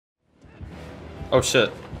Oh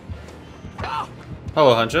shit.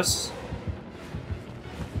 Hello, Huntress.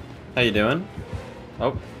 How you doing?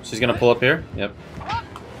 Oh, she's gonna pull up here. Yep.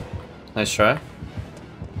 Nice try.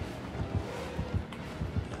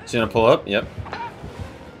 She's gonna pull up. Yep.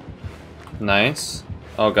 Nice.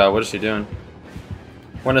 Oh god, what is she doing?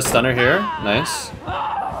 We're gonna stun her here. Nice.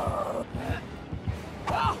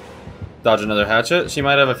 Dodge another hatchet. She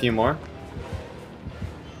might have a few more.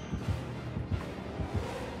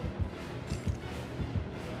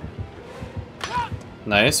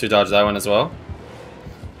 Nice, we dodged that one as well.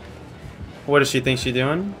 What does she think she's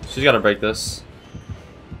doing? She's gotta break this.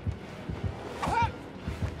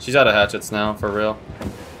 She's out of hatchets now, for real.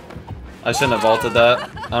 I shouldn't have vaulted that.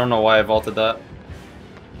 I don't know why I vaulted that.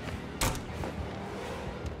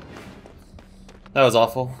 That was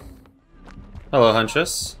awful. Hello,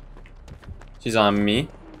 Huntress. She's on me.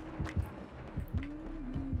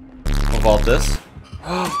 We'll vault this.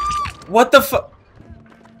 What the fu-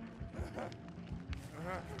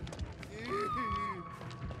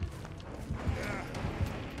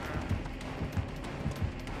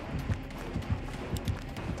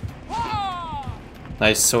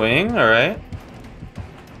 Nice swing, alright.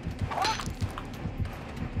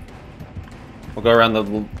 We'll go around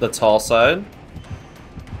the tall side.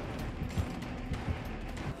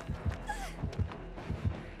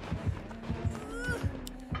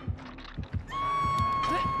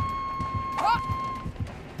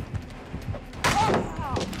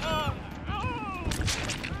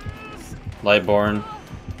 Lightborn.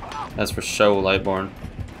 That's for show, Lightborn.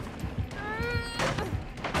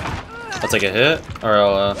 I'll take a hit, or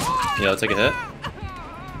I'll take a hit.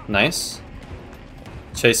 Nice.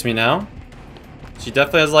 Chase me now. She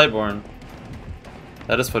definitely has Lightborn.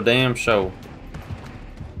 That is for damn show.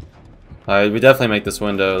 Alright, we definitely make this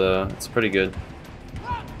window though. It's pretty good.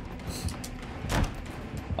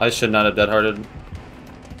 I should not have dead-hearted.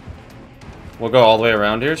 We'll go all the way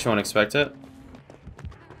around here. She won't expect it.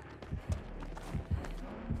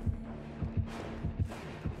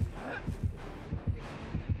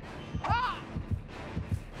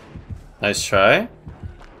 Nice try.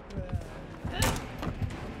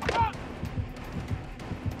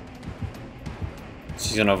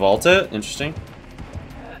 She's gonna vault it. Interesting.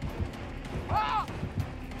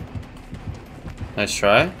 Nice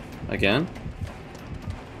try. Again.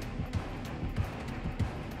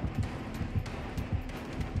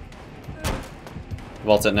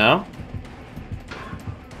 Vault it now.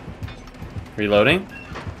 Reloading.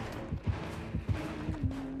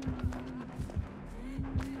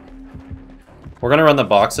 We're gonna run the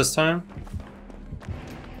box this time.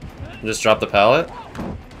 Just drop the pallet.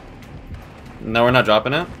 No, we're not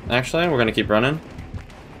dropping it, actually. We're gonna keep running.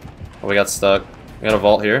 Oh, we got stuck. We got a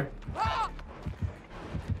vault here.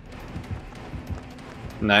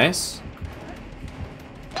 Nice.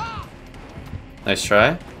 Nice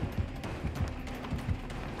try.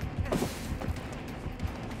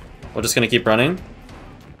 We're just gonna keep running.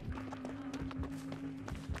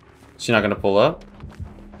 She's not gonna pull up.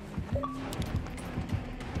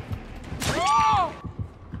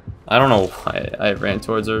 I don't know why I ran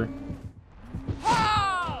towards her.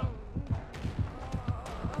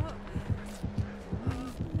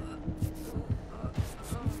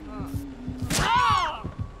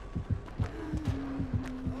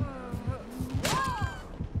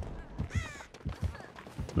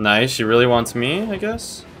 Nice, she really wants me, I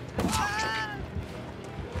guess.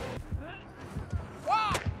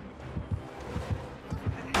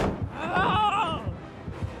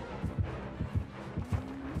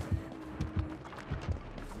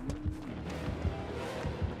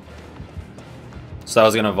 So I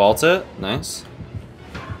was gonna vault it. Nice.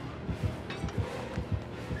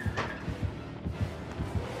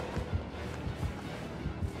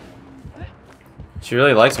 She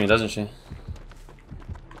really likes me, doesn't she?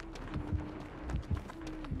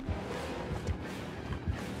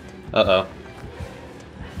 Uh-oh.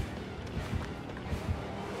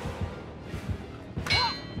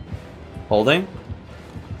 Holding?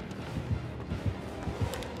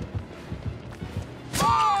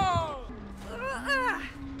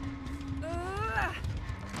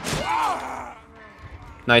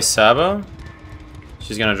 Nice Sabo.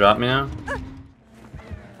 She's gonna drop me now.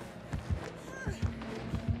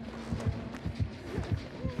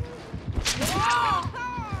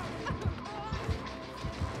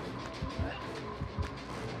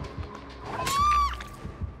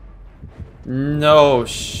 No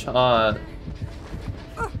shot.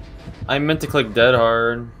 I meant to click dead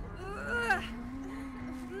hard.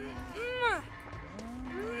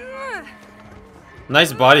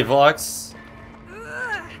 Nice body blocks.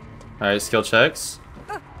 Alright, skill checks.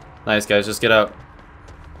 Nice, guys. Just get out.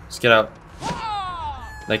 Just get out.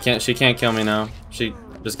 She can't kill me now.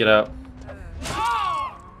 Just get out.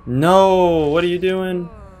 No! What are you doing?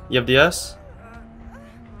 You have DS?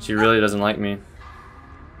 She really doesn't like me.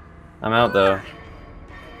 I'm out though.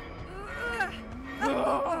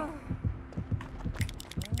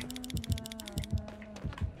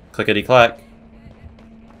 Clickety clack.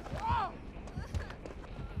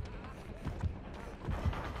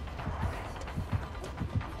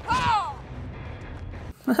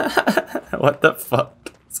 What the fuck?